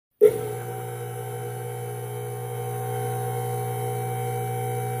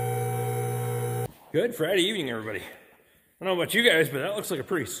Good Friday evening, everybody. I don't know about you guys, but that looks like a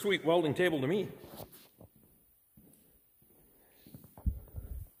pretty sweet welding table to me.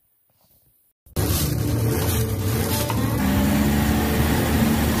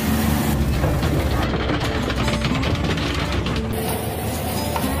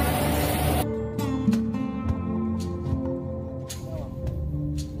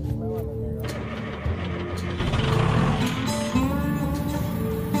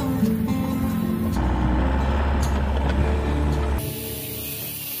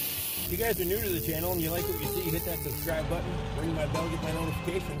 If you guys are new to the channel and you like what you see, hit that subscribe button, ring my bell, get my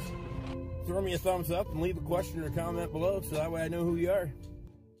notifications. Throw me a thumbs up and leave a question or comment below so that way I know who you are.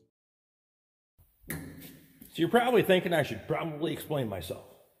 So you're probably thinking I should probably explain myself.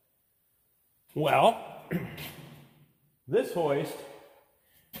 Well, this hoist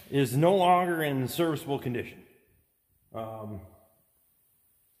is no longer in serviceable condition.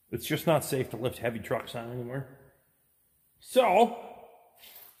 It's just not safe to lift heavy trucks on anymore. So,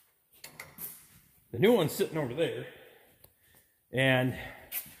 the new one's sitting over there, and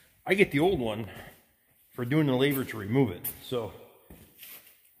I get the old one for doing the labor to remove it. So, it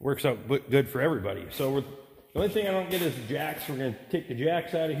works out good for everybody. So, the only thing I don't get is the jacks. We're going to take the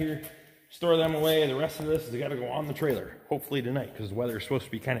jacks out of here, store them away. The rest of this is got to go on the trailer, hopefully tonight, because the weather is supposed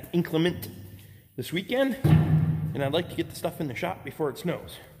to be kind of inclement this weekend, and I'd like to get the stuff in the shop before it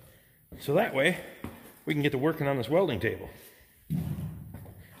snows. So that way, we can get to working on this welding table.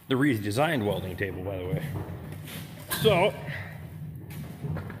 The redesigned welding table, by the way. So,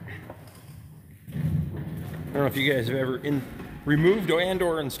 I don't know if you guys have ever removed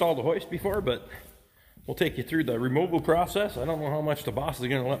or installed a hoist before, but we'll take you through the removal process. I don't know how much the boss is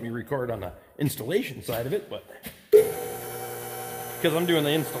going to let me record on the installation side of it, but because I'm doing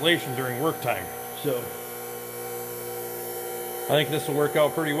the installation during work time, so I think this will work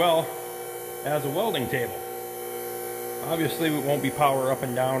out pretty well as a welding table. Obviously, it won't be power up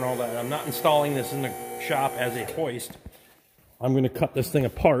and down, all that. I'm not installing this in the shop as a hoist. I'm going to cut this thing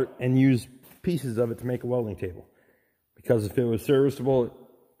apart and use pieces of it to make a welding table. Because if it was serviceable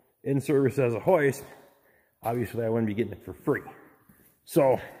in service as a hoist, obviously I wouldn't be getting it for free.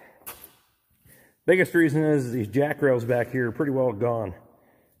 So, biggest reason is these jack rails back here are pretty well gone.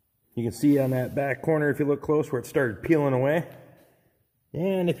 You can see on that back corner, if you look close, where it started peeling away.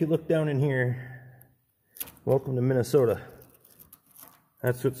 And if you look down in here, welcome to Minnesota.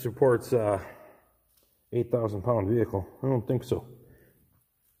 That's what supports 8,000 pound vehicle. I don't think so.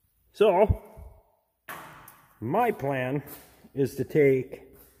 So, my plan is to take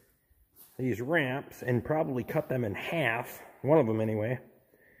these ramps and probably cut them in half, one of them anyway,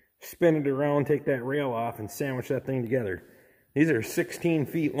 spin it around, take that rail off, and sandwich that thing together. These are 16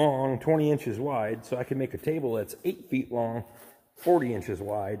 feet long, 20 inches wide, so I can make a table that's 8 feet long, 40 inches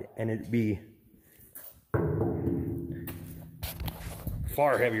wide, and it'd be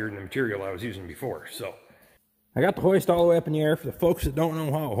far heavier than the material I was using before. So I got the hoist all the way up in the air. For the folks that don't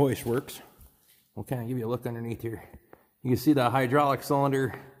know how a hoist works, we'll kind of give you a look underneath here. You can see the hydraulic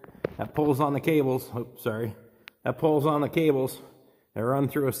cylinder that pulls on the cables. Oops, sorry. That pulls on the cables that run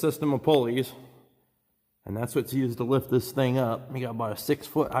through a system of pulleys, and that's what's used to lift this thing up. We got about a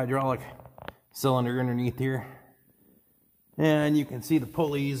 6-foot hydraulic cylinder underneath here, and you can see the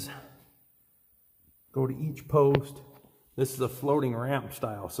pulleys go to each post. This is a floating ramp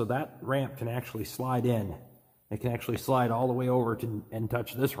style, so that ramp can actually slide in. It can actually slide all the way over to and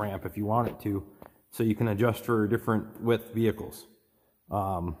touch this ramp if you want it to, so you can adjust for different width vehicles.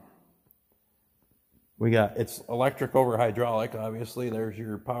 It's electric over hydraulic, obviously. There's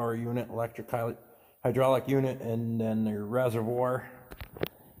your power unit, electric hydraulic unit, and then your reservoir.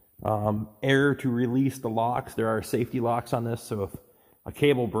 Air to release the locks. There are safety locks on this, so if a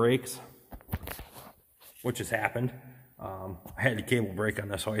cable breaks, which has happened, I had a cable break on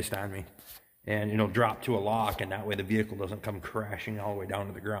this hoist on me, and it'll drop to a lock, and that way the vehicle doesn't come crashing all the way down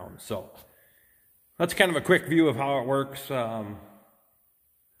to the ground. So that's kind of a quick view of how it works.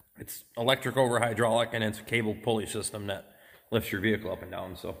 It's electric over hydraulic, and it's a cable pulley system that lifts your vehicle up and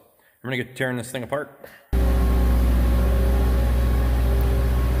down. So I'm going to get tearing this thing apart.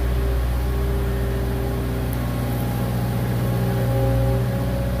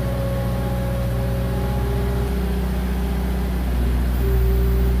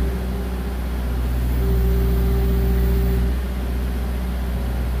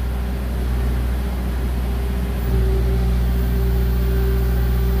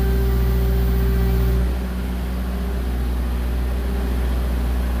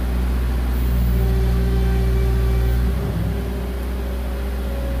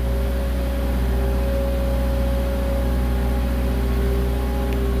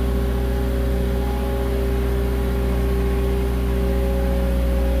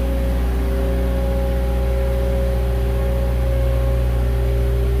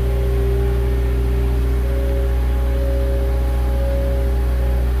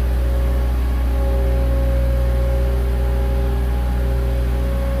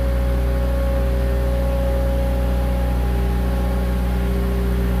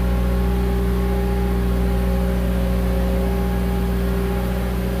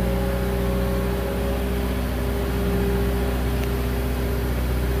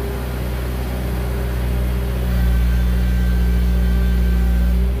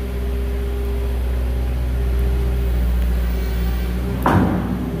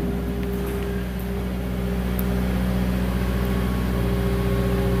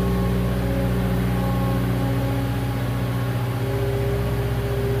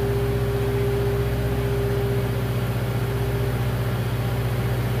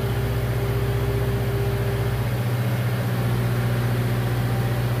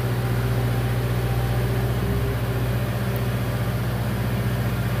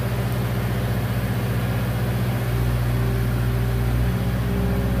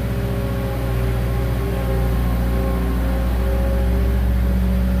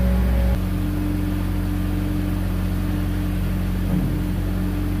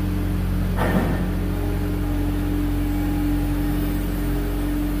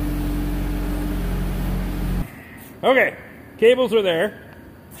 Okay, cables are there,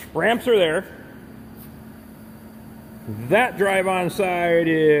 ramps are there. That drive-on side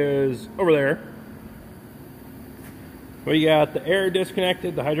is over there. We got the air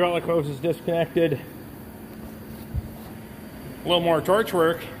disconnected, the hydraulic hose is disconnected. A little more torch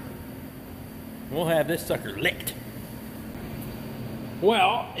work. We'll have this sucker licked.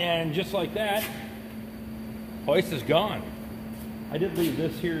 Well, and just like that, hoist is gone. I did leave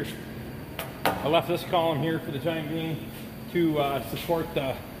this here. I left this column here for the time being to support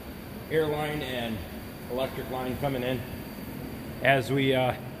the airline and electric line coming in. As we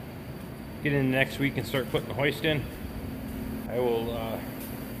get in next week and start putting the hoist in, I will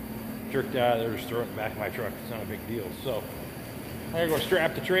jerk it out of there, just throw it in the back of my truck. It's not a big deal. So I'm gonna go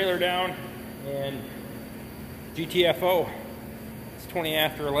strap the trailer down and GTFO. It's 20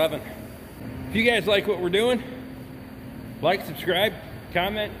 after 11. If you guys like what we're doing, like, subscribe,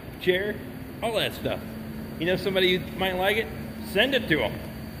 comment, share, all that stuff. You know somebody who might like it? Send it to them.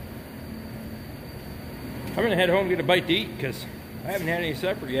 I'm gonna head home and get a bite to eat because I haven't had any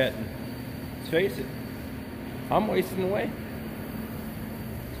supper yet. And let's face it, I'm wasting away.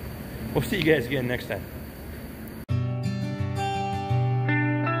 We'll see you guys again next time.